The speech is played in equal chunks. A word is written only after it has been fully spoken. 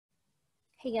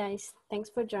Hey guys, thanks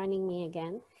for joining me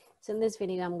again. So in this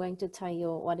video, I'm going to tell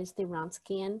you what is the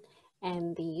Wronskian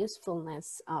and the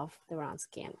usefulness of the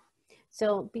Wronskian.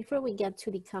 So before we get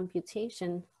to the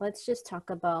computation, let's just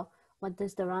talk about what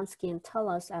does the Wronskian tell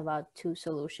us about two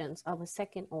solutions of a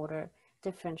second order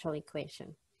differential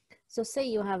equation. So say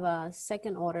you have a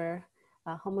second order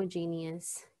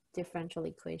homogeneous differential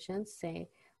equation, say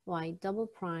y double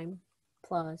prime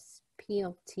plus p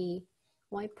of t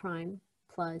y prime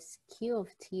plus q of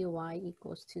ty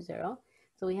equals to 0.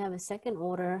 So we have a second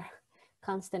order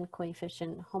constant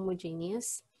coefficient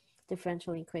homogeneous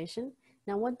differential equation.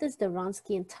 Now what does the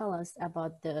Wronskian tell us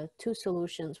about the two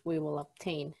solutions we will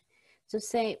obtain? So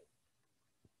say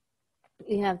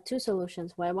you have two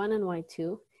solutions, y1 and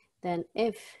y2, then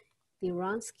if the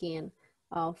Wronskian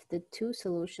of the two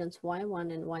solutions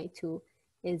y1 and y2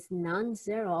 is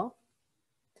non-zero,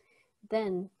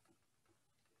 then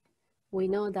we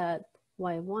know that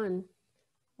y1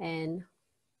 and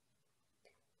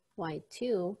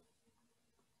y2,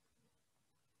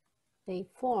 they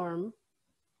form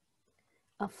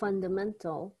a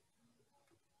fundamental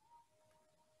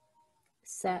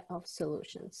set of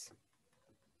solutions.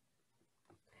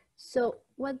 So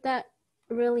what that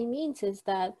really means is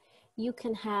that you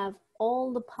can have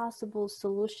all the possible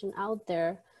solution out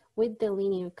there with the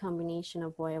linear combination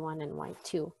of y1 and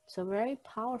y2. So very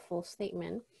powerful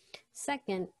statement.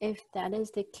 Second, if that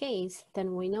is the case,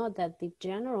 then we know that the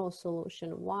general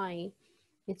solution y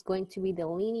is going to be the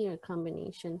linear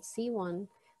combination c1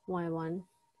 y1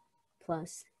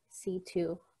 plus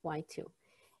c2 y2.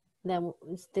 Then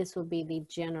this will be the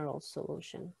general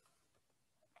solution.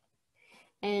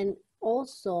 And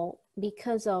also,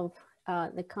 because of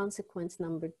the consequence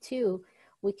number 2,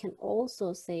 we can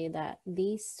also say that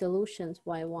these solutions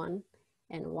y1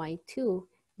 and y2,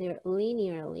 they're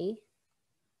linearly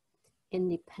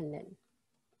independent.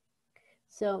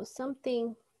 So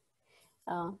something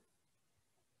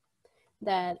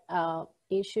that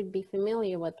you should be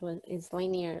familiar with is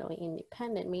linearly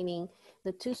independent, meaning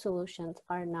the two solutions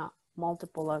are not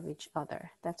multiple of each other.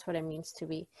 That's what it means to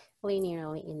be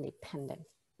linearly independent.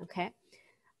 Okay,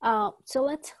 so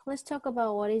let's talk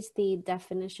about what is the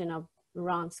definition of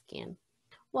Wronskian.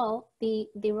 Well, the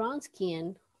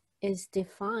Wronskian is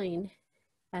defined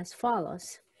as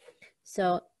follows.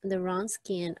 So the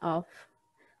Wronskian of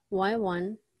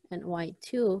y1 and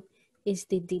y2 is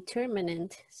the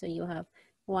determinant. So you have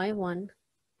y1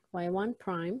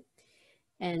 prime,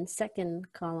 and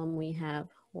second column we have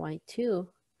y2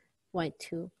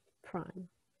 prime.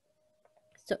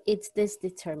 So it's this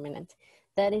determinant.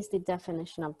 That is the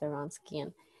definition of the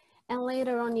Wronskian. And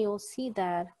later on you'll see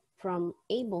that from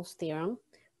Abel's theorem,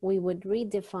 we would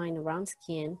redefine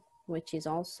Wronskian, which is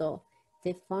also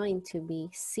defined to be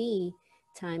c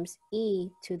times e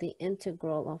to the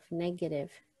integral of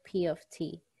negative p of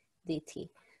t dt.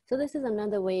 So this is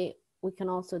another way we can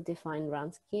also define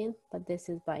Wronskian, but this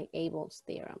is by Abel's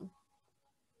theorem.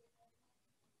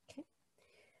 Okay.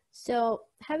 So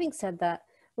having said that,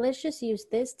 let's just use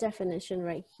this definition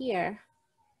right here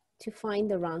to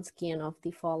find the Wronskian of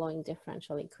the following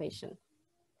differential equation.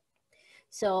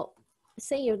 So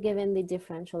say you're given the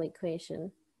differential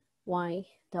equation y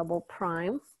double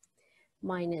prime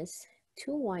minus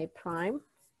 2y prime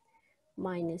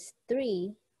minus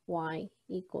 3y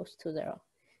equals to 0.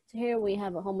 So here we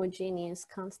have a homogeneous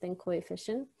constant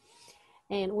coefficient,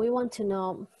 and we want to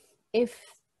know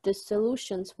if the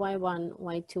solutions y1,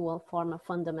 y2 will form a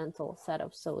fundamental set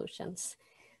of solutions.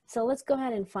 So let's go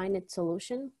ahead and find its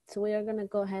solution. So we are going to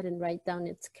go ahead and write down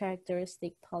its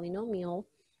characteristic polynomial,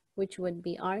 which would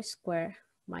be r squared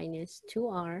minus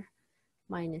 2r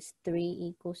minus 3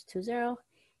 equals to 0.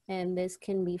 And this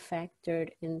can be factored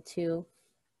into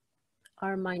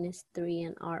r minus 3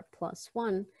 and r plus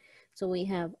 1. So we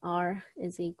have r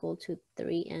is equal to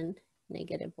 3 and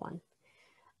negative 1.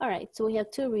 All right, so we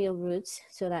have two real roots.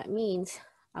 So that means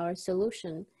our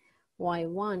solution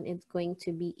y1 is going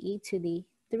to be e to the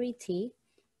 3t,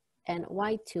 and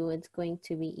y2 is going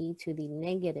to be e to the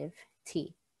negative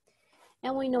t.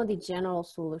 And we know the general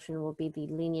solution will be the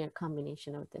linear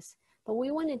combination of this. But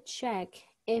we want to check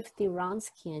if the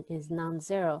Wronskian is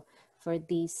non-zero for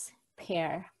this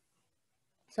pair.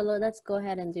 So let's go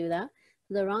ahead and do that.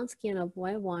 The Wronskian of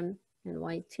y1 and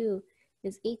y2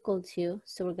 is equal to,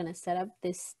 so we're going to set up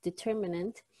this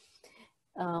determinant,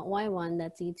 y1,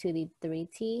 that's e to the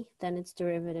 3t, then its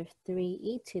derivative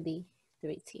 3e to the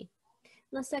 3t. In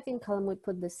the second column, we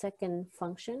put the second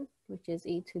function, which is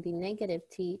e to the negative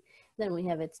t, then we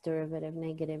have its derivative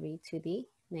negative e to the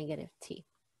negative t.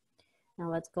 Now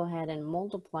let's go ahead and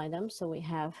multiply them. So we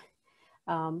have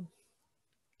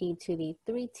e to the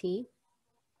 3t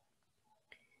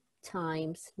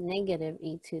times negative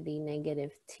e to the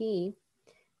negative t,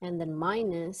 and then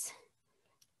minus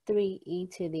 3e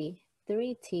to the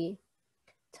 3t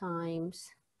times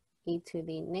e to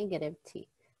the negative t.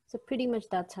 So pretty much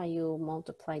that's how you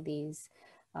multiply these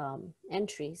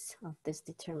entries of this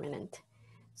determinant.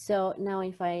 So now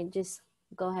if I just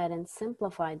go ahead and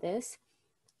simplify this,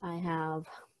 I have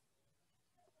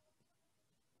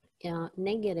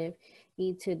negative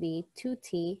e to the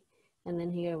 2t, and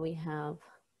then here we have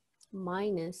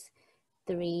minus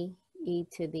 3e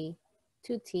to the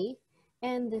 2t,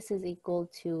 and this is equal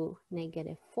to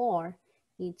negative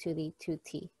 4e to the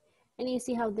 2t. And you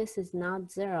see how this is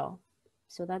not 0.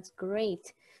 So that's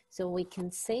great. So we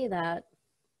can say that,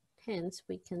 hence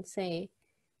we can say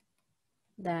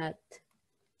that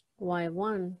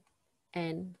y1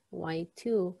 and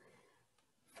y2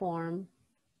 form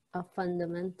a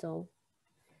fundamental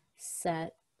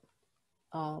set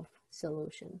of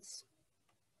solutions.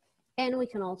 And we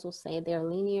can also say they're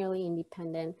linearly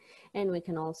independent, and we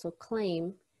can also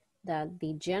claim that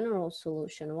the general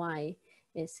solution y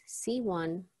is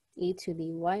c1 e to the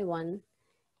y1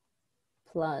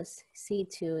 plus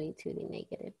c2 e to the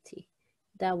negative t.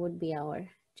 That would be our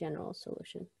general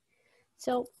solution.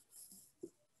 So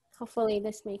hopefully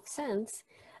this makes sense.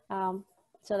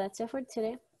 So that's it for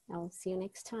today. I'll see you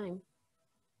next time.